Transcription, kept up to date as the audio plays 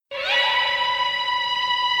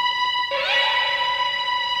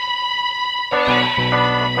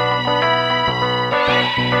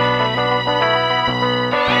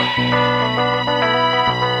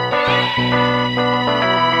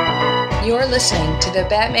listening to the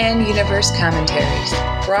Batman Universe Commentaries,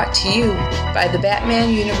 brought to you by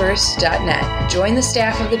thebatmanuniverse.net. Join the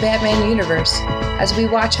staff of the Batman Universe as we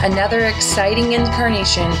watch another exciting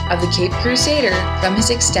incarnation of the Caped Crusader from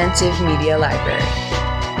his extensive media library.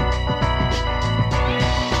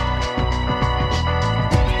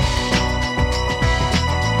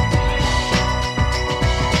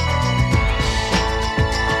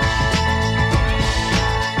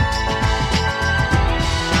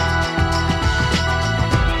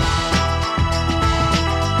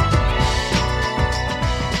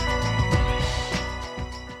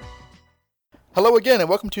 Hello again, and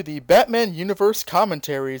welcome to the Batman Universe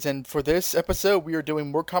Commentaries, and for this episode we are doing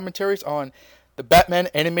more commentaries on the Batman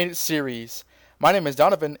animated series. My name is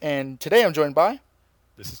Donovan, and today I'm joined by...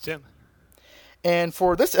 This is Tim. And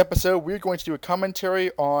for this episode, we're going to do a commentary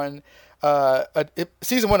on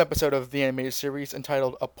Season 1 episode of the animated series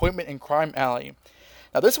entitled Appointment in Crime Alley.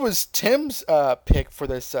 Now, this was Tim's pick for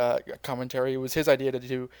this commentary. It was his idea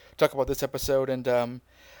to talk about this episode, and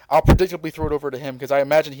I'll predictably throw it over to him because I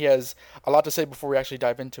imagine he has a lot to say before we actually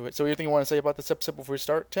dive into it. So anything you want to say about this episode before we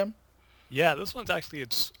start, Tim? Yeah, this one's actually,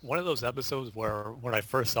 it's one of those episodes where when I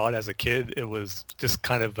first saw it as a kid, it was just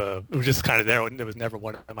kind of there. It was never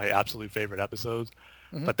one of my absolute favorite episodes.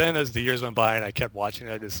 Mm-hmm. But then as the years went by and I kept watching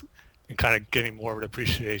it, and kind of getting more of an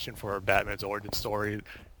appreciation for Batman's origin story,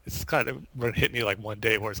 it's kind of hit me like one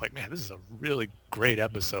day where it's like, man, this is a really great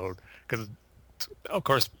episode. Because of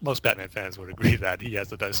course, most Batman fans would agree that he has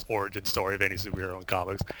the best origin story of any superhero in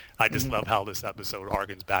comics. I just love how this episode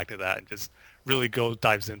harkens back to that and just really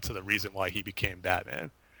dives into the reason why he became Batman.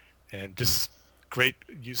 And just great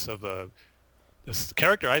use of this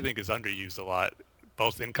character I think is underused a lot,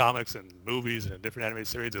 both in comics and movies and in different animated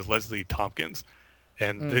series, is Leslie Tompkins.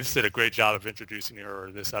 And they just did a great job of introducing her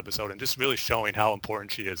in this episode and just really showing how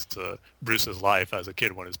important she is to Bruce's life as a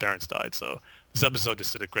kid when his parents died. So this episode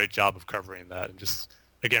just did a great job of covering that and just,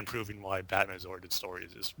 again, proving why Batman's origin story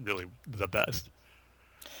is just really the best.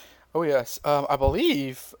 Oh, yes. I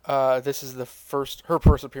believe this is her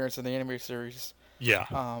first appearance in the animated series.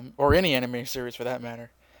 Yeah. Or any animated series for that matter.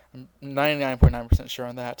 I'm 99.9% sure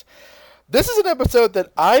on that. This is an episode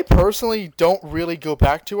that I personally don't really go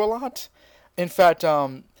back to a lot. In fact,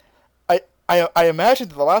 I imagine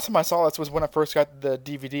that the last time I saw this was when I first got the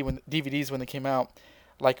DVDs when they came out,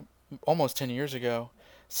 like almost 10 years ago.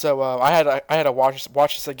 So I had to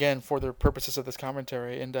watch this again for the purposes of this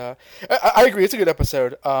commentary, and I agree, it's a good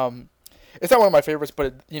episode. It's not one of my favorites,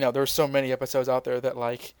 but there's so many episodes out there that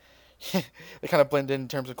like they kind of blend in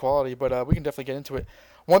terms of quality. But we can definitely get into it.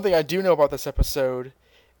 One thing I do know about this episode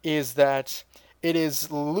is that it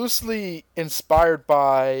is loosely inspired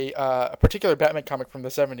by a particular Batman comic from the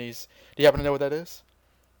 70s. Do you happen to know what that is?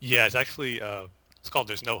 Yeah, it's actually it's called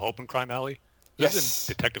There's No Hope in Crime Alley. This is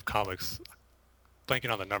in Detective Comics.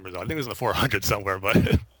 Blanking on the numbers, though. I think it's in the 400 somewhere, but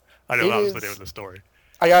I know that was the name of the story.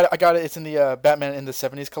 I got it. It's in the Batman in the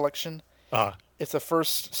 70s collection. Uh-huh. It's the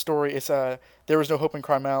first story. It's There Was No Hope in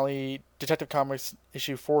Crime Alley, Detective Comics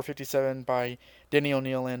issue 457 by Denny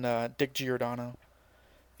O'Neil and Dick Giordano.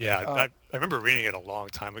 Yeah, I remember reading it a long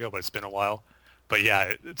time ago, but it's been a while. But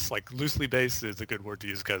yeah, it's like loosely based is a good word to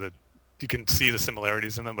use because you can see the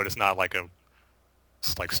similarities in them, but it's not like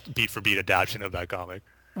it's like beat for beat adaptation of that comic.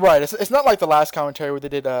 Right. It's not like the last commentary where they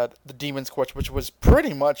did the Demon's Quest, which was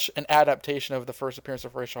pretty much an adaptation of the first appearance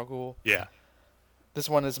of Ra's al Ghul. Yeah. This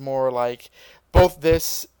one is more like both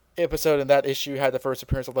this episode and that issue had the first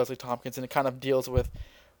appearance of Leslie Tompkins, and it kind of deals with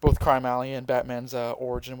both Crime Alley and Batman's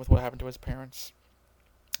origin with what happened to his parents.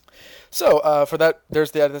 So, for that,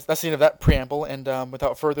 that's the end of that preamble, and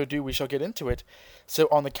without further ado, we shall get into it. So,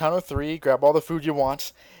 on the count of 3, grab all the food you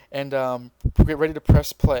want, and get ready to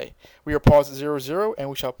press play. We are paused at 00, and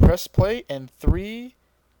we shall press play in 3,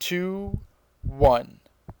 2, 1.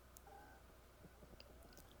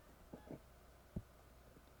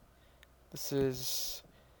 This is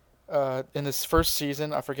in this first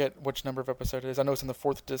season. I forget which number of episode it is. I know it's in the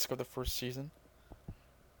 4th disc of the first season.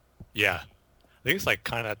 Yeah. I think it's like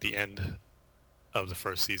kind of at the end of the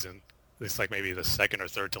first season. It's like maybe the second or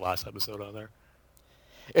third to last episode on there.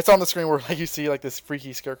 It's on the screen where like you see like this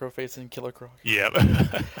freaky scarecrow face and Killer Croc. Yeah.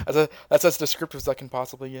 That's as descriptive as I can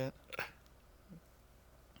possibly get.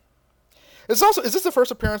 Is this the first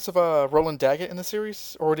appearance of Roland Daggett in the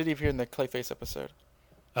series, or did he appear in the Clayface episode?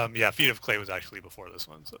 Yeah, Feet of Clay was actually before this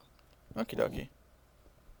one. So. Okie dokie.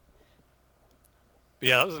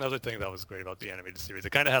 Yeah, that was another thing that was great about the animated series.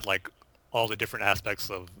 It kind of had like all the different aspects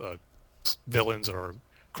of villains or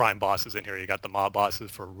crime bosses in here. You got the mob bosses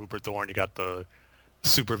for Rupert Thorne. You got the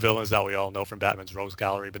super villains that we all know from Batman's Rogues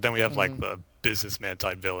Gallery. But then we have like the businessman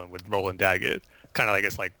type villain with Roland Daggett. kind of, I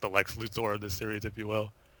guess, like the Lex Luthor of this series, if you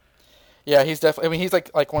will. Yeah, he's definitely. I mean, he's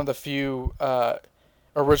like one of the few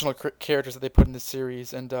original characters that they put in this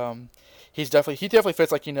series, and he definitely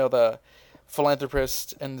fits like the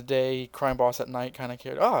philanthropist in the day, crime boss at night kind of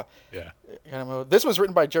character. Yeah. Kind of. This was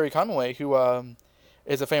written by Jerry Conway, who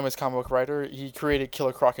is a famous comic book writer. He created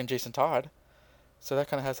Killer Croc and Jason Todd, so that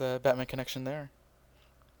kind of has a Batman connection there.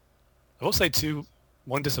 I will say too,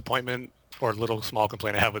 one disappointment or little small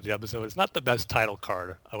complaint I have with the episode, it's not the best title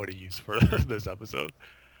card I would have used for this episode.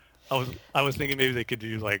 I was thinking maybe they could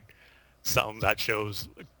do like something that shows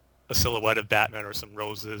a silhouette of Batman or some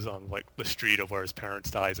roses on like the street of where his parents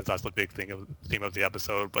died, since that's the big theme of the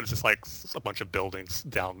episode. But it's just like a bunch of buildings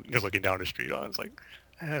down, you're looking down the street on. It's like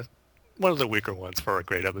one of the weaker ones for a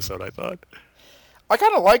great episode, I thought. I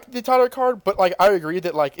kind of like the title card, but like I agree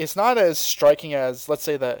that like it's not as striking as, let's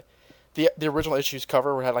say, the original issue's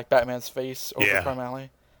cover where it had like Batman's face over Crime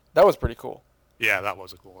Alley. That was pretty cool. Yeah, that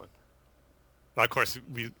was a cool one. But of course,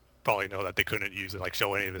 we probably know that they couldn't use it, like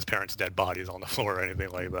show any of his parents' dead bodies on the floor or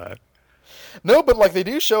anything like that. No, but like they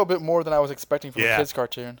do show a bit more than I was expecting from a kids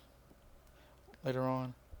cartoon later on.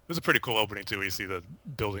 It was a pretty cool opening too. You see the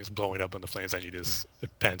buildings blowing up in the flames, and it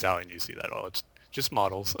pans out, and you see that it's just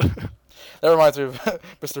models. That reminds me of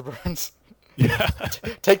Mr. Burns. Yeah.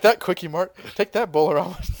 Take that, Quickie Mart. Take that, Bowler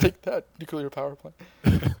Alley. Take that, nuclear power plant.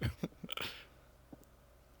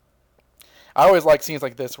 I always like scenes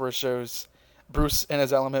like this where it shows Bruce in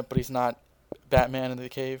his element, but he's not Batman in the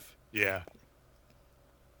cave. Yeah.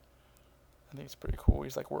 I think it's pretty cool.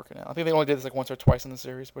 He's like working out. I think they only did this like once or twice in the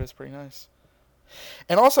series, but it's pretty nice.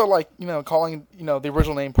 And also, like, calling, the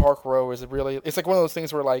original name Park Row is it's like one of those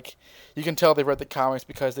things where, like, you can tell they read the comics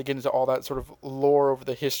because they get into all that sort of lore over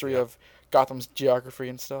the history of Gotham's geography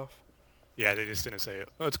and stuff. Yeah, they just didn't say,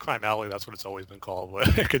 it's Crime Alley, that's what it's always been called.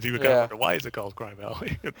 Because you would kind of wonder, why is it called Crime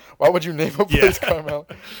Alley? Why would you name a place Crime Alley?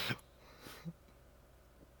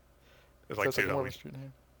 It's like,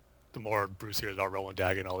 the more Bruce hears about Rowan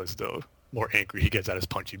Dag and all this, the more angry he gets at his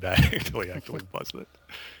punching bag until he actually busts it.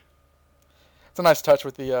 It's a nice touch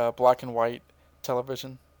with the black and white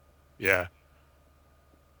television. Yeah.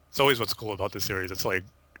 It's always what's cool about this series. It's like,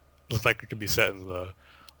 looks like it could be set in the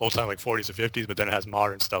old time, like 40s or 50s, but then it has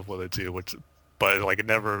modern stuff with it too. But like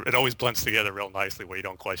it always blends together real nicely where you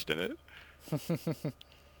don't question it.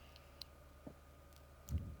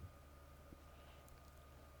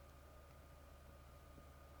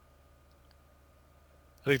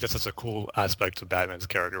 I think that's such a cool aspect to Batman's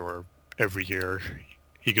character, where every year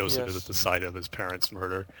he goes to visit the site of his parents'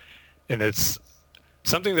 murder. And it's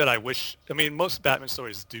something that I wish, most Batman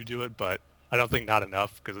stories do it, but I don't think not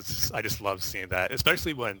enough, because I just love seeing that,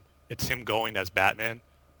 especially when it's him going as Batman.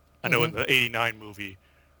 I know in the 89 movie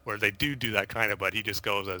where they do that kind of, but he just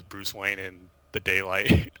goes as Bruce Wayne in the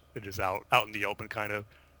daylight and just out in the open kind of,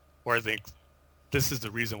 where I think this is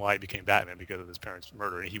the reason why he became Batman, because of his parents'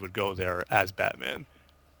 murder, and he would go there as Batman.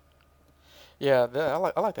 Yeah, I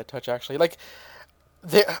like that touch, actually. Like,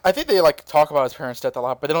 I think they like talk about his parents' death a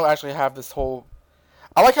lot, but they don't actually have this whole.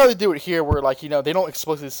 I like how they do it here, where like they don't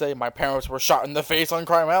explicitly say my parents were shot in the face on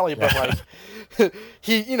Crime Alley, but like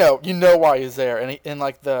he, you know why he's there, and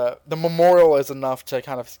like the memorial is enough to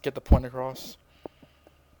kind of get the point across.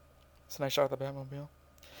 It's a nice shot of the Batmobile.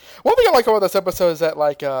 One thing I like about this episode is that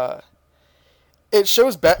like it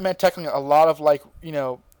shows Batman tackling a lot of like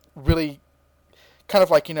really kind of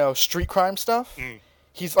like street crime stuff.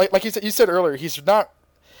 He's like you said earlier, he's not.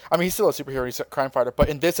 He's still a superhero. He's a crime fighter, but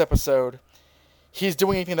in this episode, he's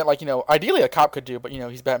doing anything that like ideally a cop could do, but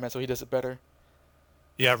he's Batman, so he does it better.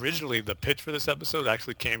 Yeah, originally the pitch for this episode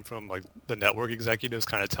actually came from like the network executives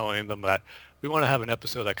kind of telling them that we want to have an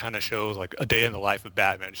episode that kind of shows like a day in the life of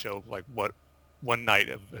Batman, show like what one night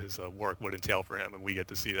of his work would entail for him, and we get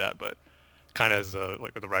to see that. But kind of as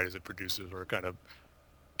like the writers and producers were kind of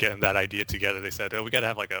getting that idea together, they said, we got to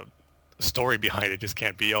have like a story behind it. It just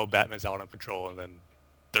can't be, Batman's out on patrol and then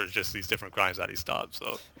there's just these different crimes that he stops.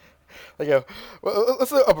 So like, well,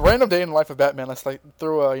 let's a random day in the life of Batman. Let's like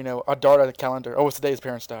throw a dart at the calendar. Oh, it's the day his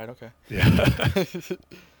parents died. Okay. Yeah.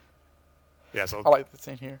 Yeah. So I like the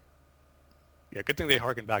scene here. Yeah, good thing they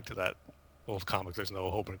harken back to that old comics. There's no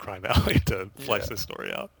hope in Crime Alley to flesh this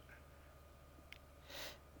story out.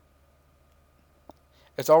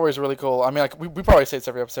 It's always really cool. Like we probably say this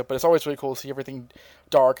every episode, but it's always really cool to see everything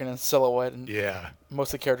dark and in silhouette, and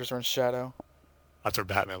most of the characters are in shadow. That's where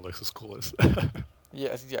Batman looks as coolest. Yeah,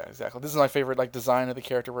 exactly. This is my favorite like design of the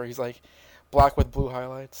character, where he's like black with blue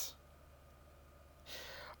highlights.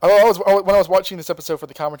 When I was watching this episode for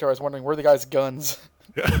the commentary, I was wondering, where are the guy's guns?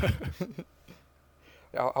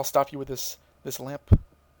 I'll stop you with this lamp.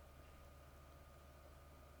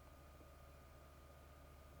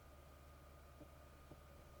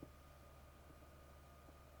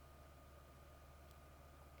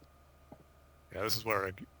 Yeah, this is where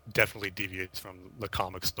it definitely deviates from the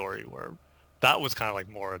comic story, where that was kind of like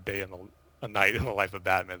more a night in the life of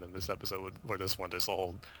Batman than this episode, where this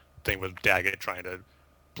whole thing with Daggett trying to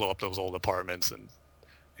blow up those old apartments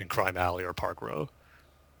in Crime Alley or Park Row.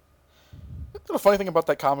 The funny thing about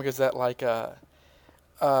that comic is that like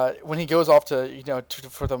when he goes off to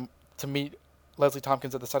to meet Leslie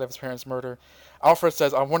Tompkins at the site of his parents' murder, Alfred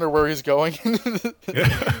says, "I wonder where he's going."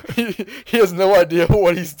 he has no idea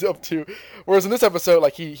what he's up to. Whereas in this episode,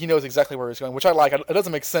 like he knows exactly where he's going, which I like. It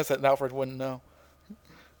doesn't make sense that Alfred wouldn't know.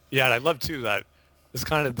 Yeah, and I love too that it's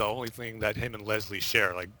kind of the only thing that him and Leslie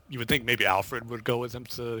share. Like you would think maybe Alfred would go with him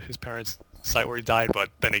to his parents' site where he died, but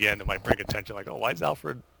then again, it might bring attention. Like, oh, why is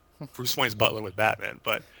Alfred Bruce Wayne's butler with Batman?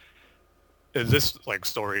 But in this like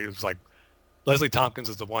story, it was like Leslie Tompkins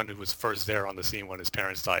is the one who was first there on the scene when his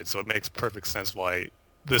parents died, so it makes perfect sense why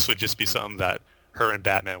this would just be something that her and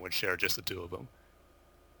Batman would share, just the two of them.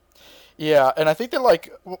 Yeah, and I think that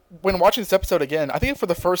like when watching this episode again, I think for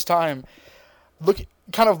the first time, looking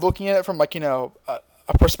at it from like a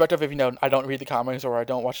perspective of I don't read the comics or I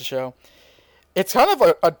don't watch the show, it's kind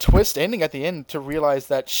of a twist ending at the end to realize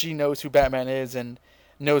that she knows who Batman is and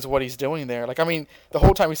knows what he's doing there. Like I mean, the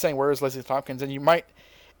whole time he's saying where is Leslie Tompkins, and you might,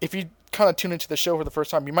 if you kind of tune into the show for the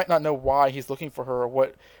first time, you might not know why he's looking for her or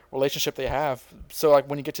what relationship they have. So like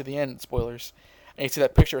when you get to the end, spoilers, and you see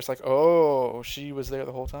that picture, it's like, oh, she was there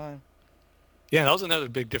the whole time. Yeah, that was another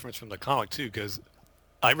big difference from the comic too, because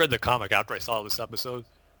I read the comic after I saw this episode,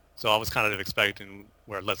 so I was kind of expecting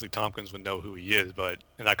where Leslie Tompkins would know who he is, but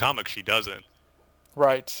in that comic she doesn't.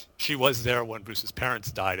 Right. She was there when Bruce's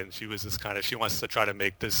parents died, and she was she wants to try to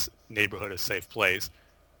make this neighborhood a safe place.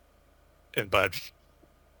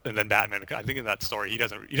 And then Batman, I think in that story, he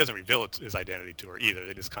doesn't reveal his identity to her either.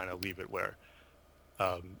 They just kind of leave it where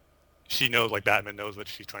she knows, like Batman knows what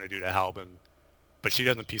she's trying to do to help, but she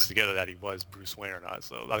doesn't piece together that he was Bruce Wayne or not.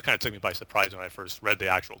 So that kind of took me by surprise when I first read the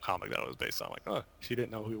actual comic that it was based on. Like, oh, she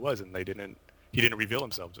didn't know who he was, and he didn't reveal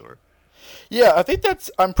himself to her. Yeah, I think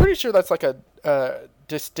I'm pretty sure that's like a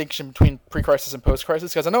distinction between pre-crisis and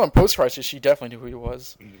post-crisis, because I know in post-crisis she definitely knew who he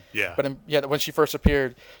was. Yeah. But when she first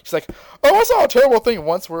appeared, she's like, "Oh, I saw a terrible thing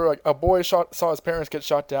once where like a boy saw his parents get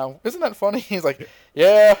shot down. Isn't that funny?" He's like,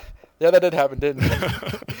 "Yeah, that did happen, didn't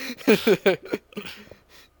it?"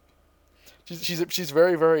 She's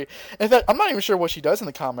very, very. In fact, I'm not even sure what she does in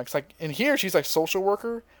the comics. Like in here, she's like social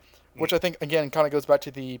worker, which I think again kind of goes back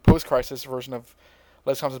to the post-crisis version of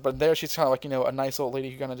Les Thompson. But there, she's kind of like a nice old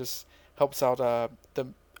lady who kind of just helps out the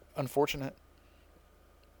unfortunate.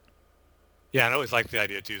 Yeah, and I always liked the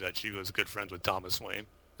idea too that she was good friends with Thomas Wayne,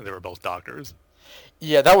 and they were both doctors.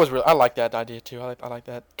 Yeah, that was real. I like that idea too. I like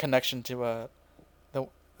that connection to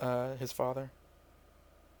his father.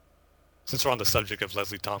 Since we're on the subject of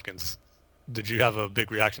Leslie Tompkins, did you have a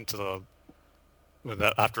big reaction to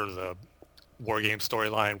after the War Games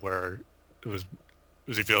storyline where it was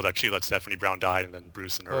revealed that she let Stephanie Brown die, and then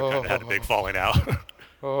Bruce and her kind of had a big falling out?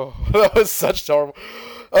 Oh, that was such horrible.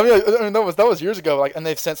 I mean, that was years ago. Like, and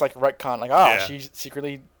they've since like retconned, like, she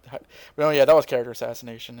secretly. But yeah, that was character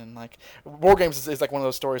assassination, and like War Games is like one of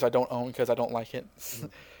those stories I don't own because I don't like it.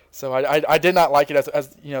 So I did not like it as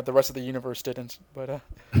the rest of the universe didn't. But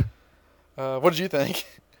what did you think?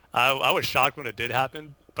 I was shocked when it did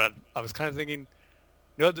happen, but I was kind of thinking,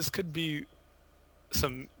 this could be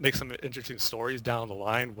make some interesting stories down the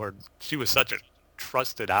line where she was such a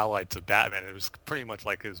trusted ally to Batman. It was pretty much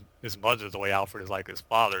like his mother, the way Alfred is like his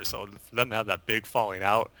father. So for them to have that big falling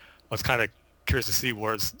out, I was kind of curious to see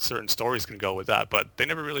where certain stories can go with that. But they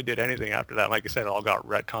never really did anything after that. Like I said, it all got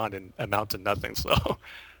retconned and amounted to nothing. So I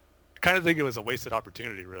kind of think it was a wasted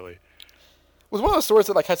opportunity, really. It was one of those stories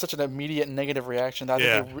that like had such an immediate negative reaction that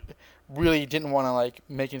I think they really didn't want to like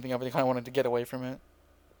make anything of it. They kind of wanted to get away from it.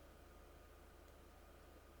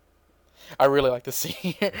 I really like the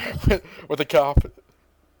scene with the cop.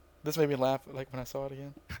 This made me laugh like when I saw it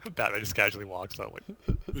again. Batman just casually walks out like,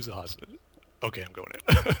 "Who's the hostage?" "Okay, I'm going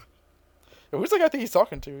in." Who's the guy I think he's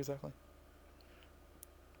talking to exactly?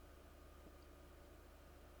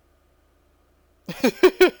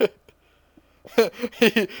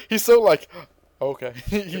 He's so like, okay.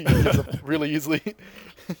 He gives up really easily.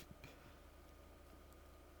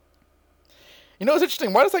 It's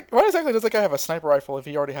interesting. Why exactly does that guy have a sniper rifle if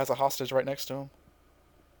he already has a hostage right next to him?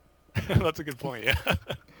 That's a good point. Yeah.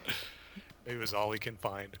 Maybe it was all he can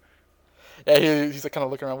find. Yeah, he's like kind of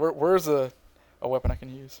looking around. Where's a weapon I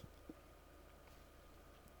can use?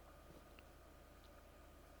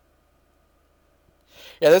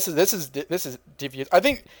 Yeah, this is devious. I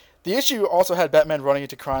think the issue also had Batman running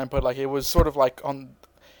into crime, but like it was sort of like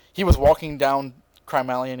he was walking down Crime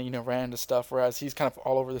Alley and ran into stuff, whereas he's kind of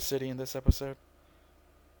all over the city in this episode.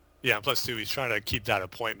 Yeah, and plus, too, he's trying to keep that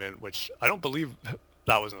appointment, which I don't believe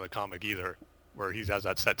that was in the comic either, where he has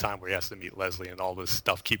that set time where he has to meet Leslie and all this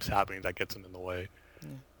stuff keeps happening that gets him in the way.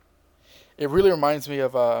 It really reminds me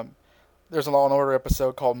of there's a Law and Order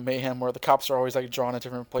episode called Mayhem where the cops are always like drawn to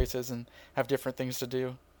different places and have different things to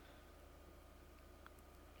do.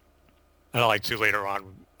 And I like too later on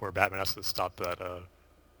where Batman has to stop that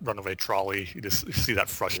runaway trolley. You just see that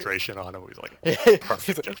frustration on him. He's like,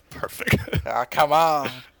 perfect, just perfect. Ah, come on.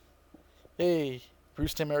 Hey,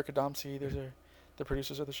 Bruce Tim, Erica Domsey, those are the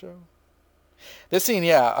producers of the show. This scene,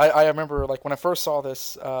 yeah, I remember like when I first saw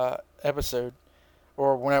this episode,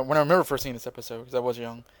 or when I remember first seeing this episode because I was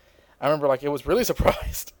young, I remember like it was really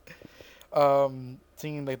surprised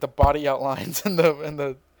seeing like the body outlines in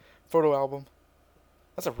the photo album.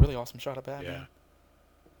 That's a really awesome shot of Batman. Yeah,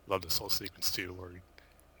 love this whole sequence too, where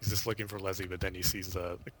he's just looking for Leslie, but then he sees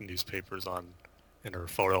the newspapers in her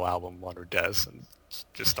photo album on her desk, and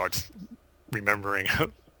just starts remembering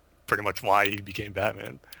pretty much why he became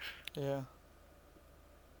Batman. Yeah.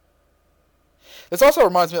 This also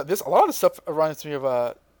reminds me of this. A lot of stuff reminds me of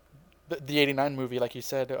the '89 movie, like you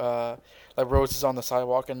said, like Roses on the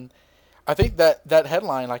Sidewalk, and I think that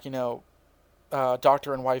headline, like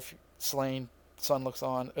doctor and wife slain, son looks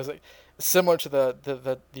on, is like similar to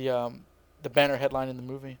the banner headline in the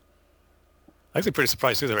movie. I'm actually pretty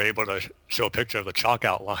surprised too they were able to show a picture of the chalk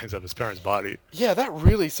outlines of his parents' body. Yeah, that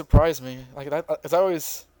really surprised me. Like that, because I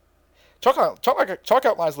always chalk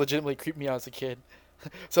outlines legitimately creeped me out as a kid.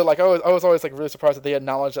 So like I was always like really surprised that they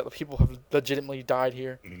acknowledged that the people have legitimately died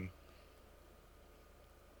here. Mm-hmm.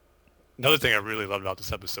 Another thing I really loved about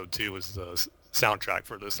this episode too was the soundtrack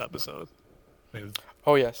for this episode. I mean,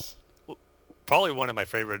 oh yes, probably one of my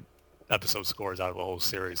favorite episode scores out of the whole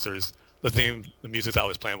series. There's the theme, the music that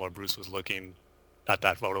was playing while Bruce was looking at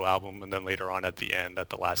that photo album, and then later on at the end, at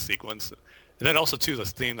the last sequence, and then also too the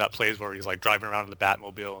theme that plays where he's like driving around in the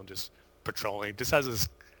Batmobile and just patrolling. Just has this,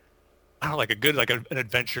 I don't know, like a good an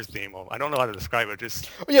adventure theme. I don't know how to describe it.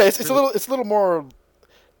 Just yeah, it's really, a little more.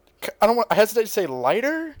 I hesitate to say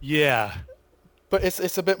lighter. Yeah, but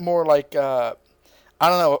it's a bit more like I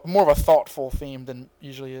don't know, more of a thoughtful theme than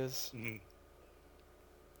usually is. Mm-hmm.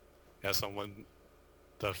 Yeah, so when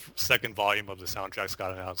the second volume of the soundtracks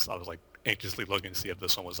got announced, I was like anxiously looking to see if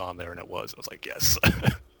this one was on there, and it was. I was like, yes.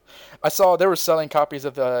 I saw they were selling copies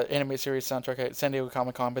of the anime series soundtrack at San Diego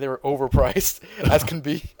Comic-Con, but they were overpriced as can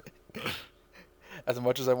be. As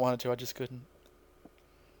much as I wanted to, I just couldn't.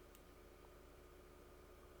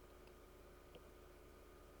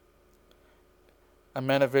 A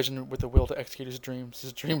man of vision with the will to execute his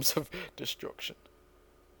dreams of destruction.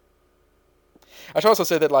 I should also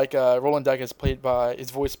say that like Roland Dyke is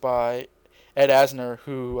voiced by Ed Asner,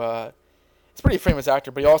 who is a pretty famous actor,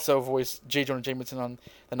 but he also voiced J. Jonah Jameson on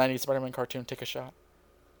the '90s Spider-Man cartoon Take a Shot.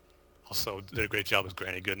 Also did a great job as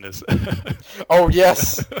Granny Goodness. Oh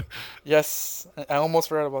yes, yes. I almost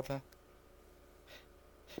forgot about that.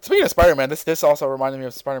 Speaking of Spider-Man, this also reminded me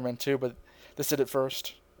of Spider-Man 2, but this did it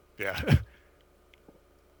first. Yeah.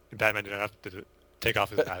 Batman didn't have to take off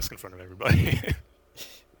his mask in front of everybody.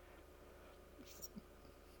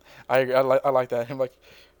 I like that. Him like,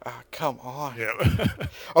 come on. Yeah.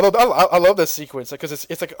 Although I love this sequence because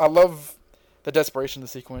it's like I love the desperation of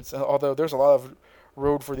the sequence. Although there's a lot of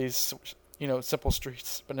road for these simple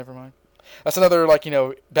streets, but never mind. That's another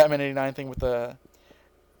Batman '89 thing with the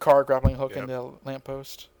car grappling hook and the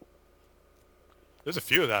lamppost. There's a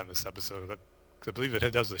few of that in this episode. I believe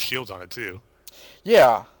it does the shields on it too.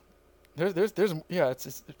 Yeah. There's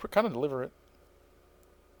it's kind of deliberate.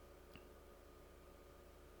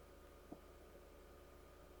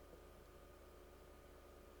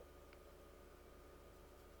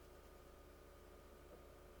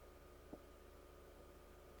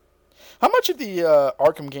 How much of the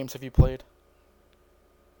Arkham games have you played?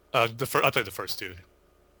 I played the first two.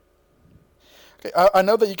 Okay, I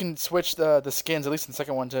know that you can switch the skins, at least in the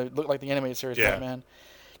second one, to look like the animated series Batman.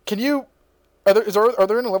 Can you? Are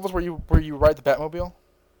there any levels where you ride the Batmobile?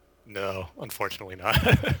 No, unfortunately not.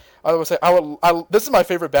 I would say this is my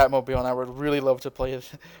favorite Batmobile, and I would really love to play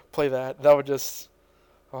that. That would just,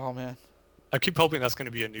 oh man. I keep hoping that's going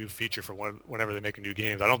to be a new feature for whenever they make a new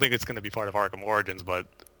game. I don't think it's going to be part of Arkham Origins, but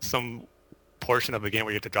some portion of the game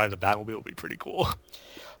where you have to drive the Batmobile would be pretty cool.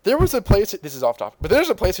 There was a place. This is off topic, but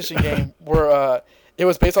there's a PlayStation game where it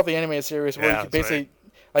was based off the animated series where you could basically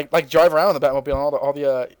like drive around in the Batmobile and all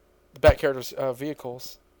the Bat characters'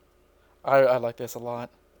 vehicles. I like this a lot.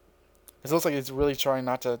 It looks like it's really trying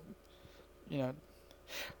not to,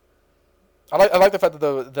 I like the fact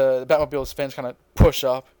that the Batmobile's fins kind of push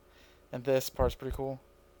up, and this part's pretty cool.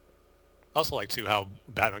 I also like too how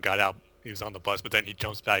Batman got out He was on the bus, but then he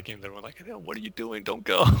jumps back in. They're like, hey, "What are you doing? Don't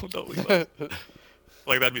go! Don't leave us."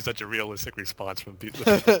 Like that'd be such a realistic response from people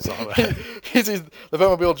that saw that. He sees the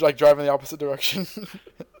Batmobile like driving the opposite direction.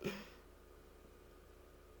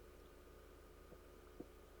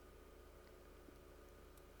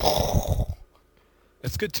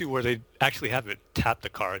 It's good too where they actually have it tap the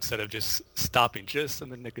car instead of just stopping just in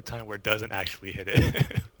the nick of time where it doesn't actually hit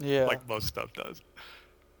it. Yeah. Like most stuff does.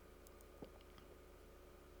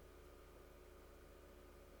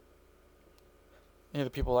 Yeah, the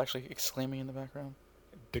people actually exclaiming in the background.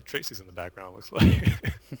 Dick Tracy's in the background, looks like.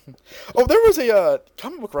 Oh, there was a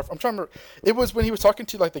comic book reference. I'm trying to remember. It was when he was talking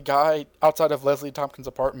to like the guy outside of Leslie Tompkins'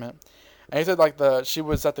 apartment, and he said like she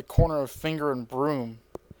was at the corner of Finger and Broom.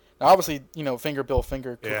 Now, obviously, Bill Finger,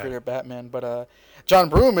 co-creator of Batman, but John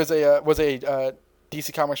Broome was a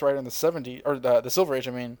DC Comics writer in the '70s or the Silver Age,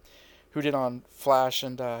 who did on Flash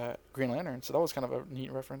and Green Lantern. So that was kind of a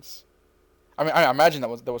neat reference. I mean, I imagine that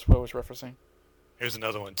was what it was referencing. Here's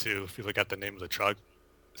another one too. If you look at the name of the truck,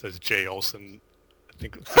 it says J. Olson. I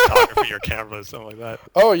think photography or camera or something like that.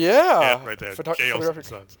 Oh yeah. Yeah, right there. J. Olson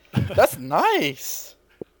Sons. That's nice.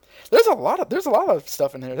 There's a lot of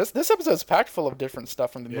stuff in here. This episode's packed full of different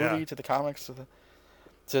stuff from the movie to the comics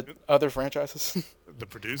to other franchises. The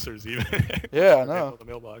producers even. Yeah, I know. The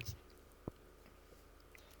mailbox.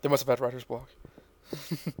 They must have had writer's block.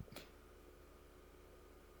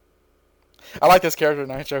 I like this character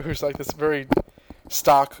Nitro, who's like this very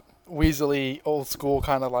stock, weaselly, old school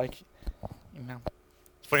kind of like,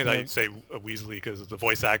 It's funny that you say Weasley because the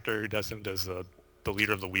voice actor who does him does the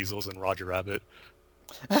leader of the Weasels in Roger Rabbit.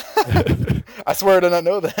 I swear I did not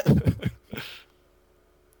know that.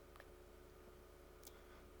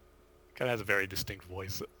 Kind of has a very distinct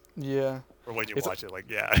voice. Yeah. Or when you watch it, like,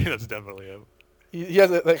 yeah, that's definitely him. He has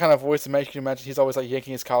that kind of voice that makes you imagine he's always like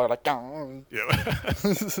yanking his collar, like, yeah.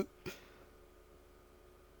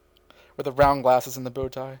 With the round glasses and the bow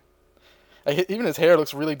tie. Even his hair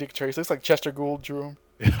looks really Dick Tracy. Looks like Chester Gould drew him.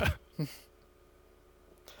 Yeah.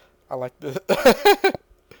 I like this.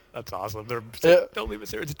 That's awesome. Don't leave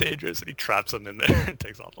us here. It's dangerous. And he traps them in there and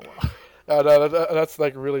takes off the wall. No, that's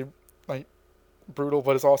like really like brutal,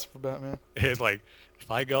 but it's awesome for Batman. It's like,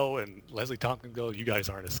 if I go and Leslie Tompkins goes, you guys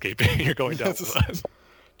aren't escaping. You're going down with us.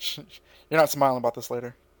 You're not smiling about this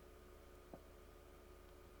later.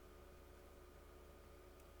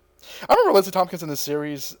 I remember Leslie Tompkins in this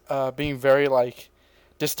series being very like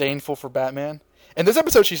disdainful for Batman. In this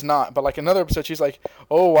episode, she's not, but like another episode, she's like,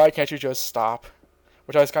 "Oh, why can't you just stop?"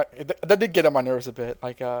 Which I was that did get on my nerves a bit,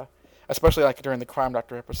 like especially like during the Crime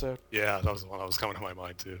Doctor episode. Yeah, that was the one that was coming to my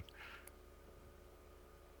mind too.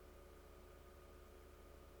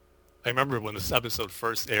 I remember when this episode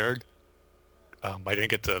first aired, I didn't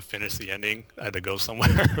get to finish the ending. I had to go somewhere.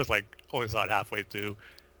 I was like, only saw it halfway through.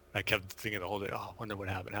 I kept thinking the whole day, oh, I wonder what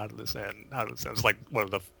happened. How did this end? It's like one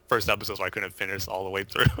of the first episodes where I couldn't finish all the way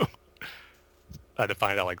through. I had to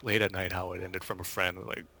find out like late at night how it ended from a friend.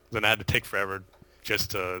 Like then I had to take forever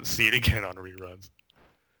just to see it again on reruns.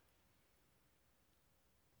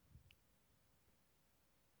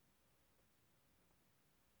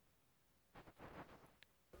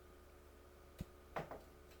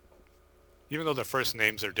 Even though the first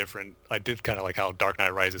names are different, I did kind of like how Dark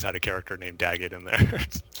Knight Rises had a character named Daggett in there.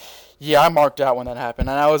 Yeah, I marked out when that happened,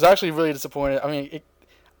 and I was actually really disappointed. I mean,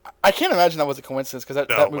 I can't imagine that was a coincidence because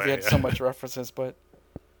that movie had so much references, but...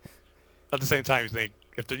 At the same time, you think,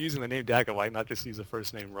 if they're using the name Daggett, why not just use the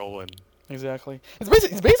first name Roland? Exactly. It's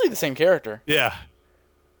basically the same character. Yeah.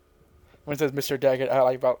 When it says Mr. Daggett, I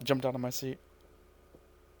like about jumped out of my seat.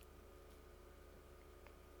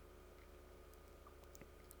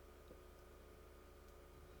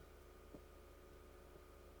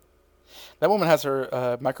 That woman has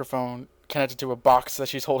her microphone connected to a box that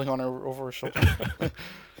she's holding on over her shoulder.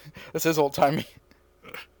 This is old-timey.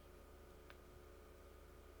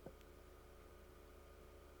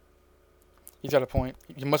 He's got a point.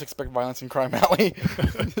 You must expect violence in Crime Alley.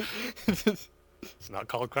 It's not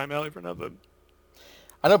called Crime Alley for nothing.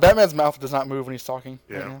 I know Batman's mouth does not move when he's talking.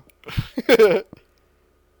 Yeah. Right now.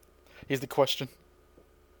 He's the question.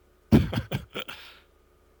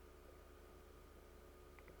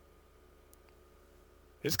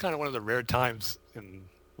 It's kind of one of the rare times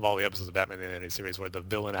of all the episodes of Batman the Animated Series where the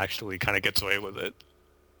villain actually kind of gets away with it.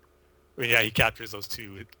 I mean, yeah, he captures those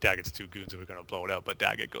Daggett's two goons who are going to blow it up, but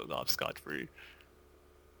Daggett goes off scot-free.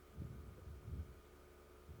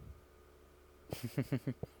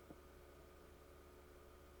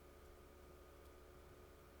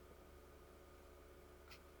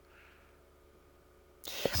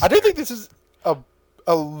 I do think this is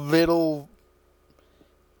a little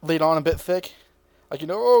laid on a bit thick. like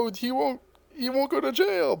oh, he won't go to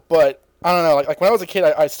jail. But I don't know, like when I was a kid,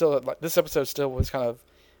 I still like this episode still was kind of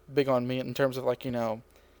big on me in terms of like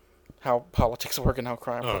how politics work and how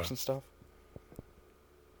crime works and stuff.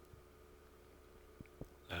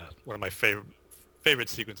 One of my favorite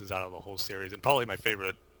sequences out of the whole series, and probably my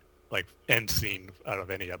favorite like end scene out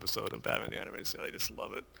of any episode of Batman the Animated Series. I just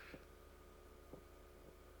love it.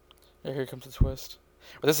 Yeah, here comes the twist.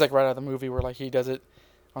 But this is like right out of the movie where like he does it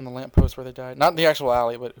on the lamppost where they died. Not in the actual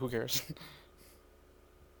alley, but who cares?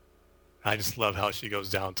 I just love how she goes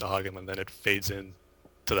down to hug him, and then it fades in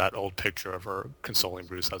to that old picture of her consoling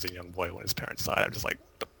Bruce as a young boy when his parents died. I'm just like,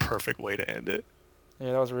 the perfect way to end it.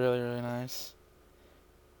 Yeah, that was really, really nice.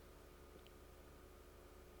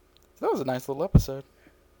 So that was a nice little episode.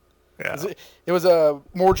 Yeah. It was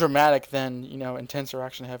more dramatic than, intense or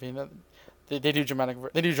action heavy. They do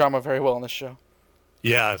drama very well on this show.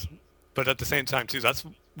 Yeah, but at the same time too, that's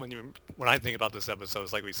when I think about this episode,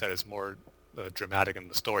 it's like we said, it's more dramatic in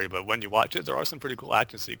the story. But when you watch it, there are some pretty cool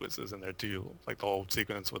action sequences in there too, like the whole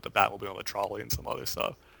sequence with the Batmobile and the trolley and some other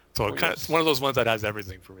stuff. So it's one of those ones that has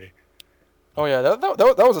everything for me. Oh yeah, that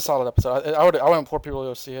was a solid episode. I would implore people to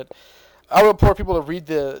go see it. I would implore people to read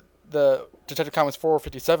the Detective Comics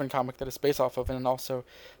 457 comic that it's based off of, and also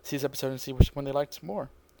see this episode and see which one they liked more,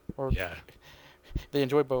 or they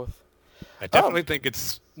enjoy both. I definitely think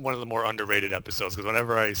it's one of the more underrated episodes, because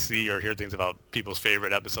whenever I see or hear things about people's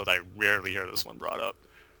favorite episodes, I rarely hear this one brought up.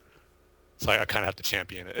 So I kind of have to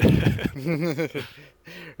champion it. You're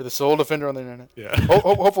the sole defender on the internet. Yeah.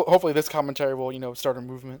 Hopefully this commentary will, start a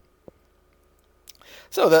movement.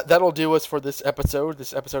 So that'll do us for this episode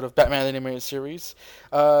of Batman the Animated Series.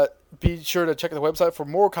 Be sure to check the website for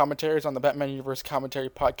more commentaries on the Batman Universe Commentary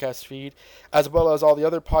podcast feed, as well as all the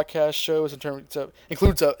other podcast shows in terms of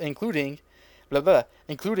including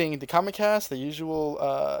the Comic Cast, the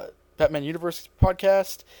usual Batman Universe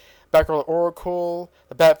podcast, Batgirl Oracle,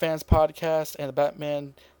 the Bat Fans podcast, and the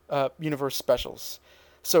Batman Universe specials.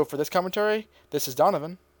 So for this commentary, this is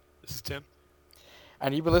Donovan. This is Tim.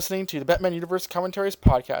 And you've been listening to the Batman Universe Commentaries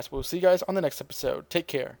podcast. We'll see you guys on the next episode. Take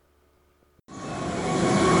care.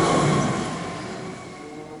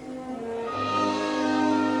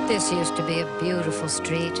 This used to be a beautiful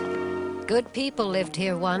street. Good people lived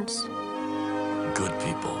here once. Good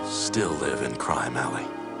people still live in Crime Alley.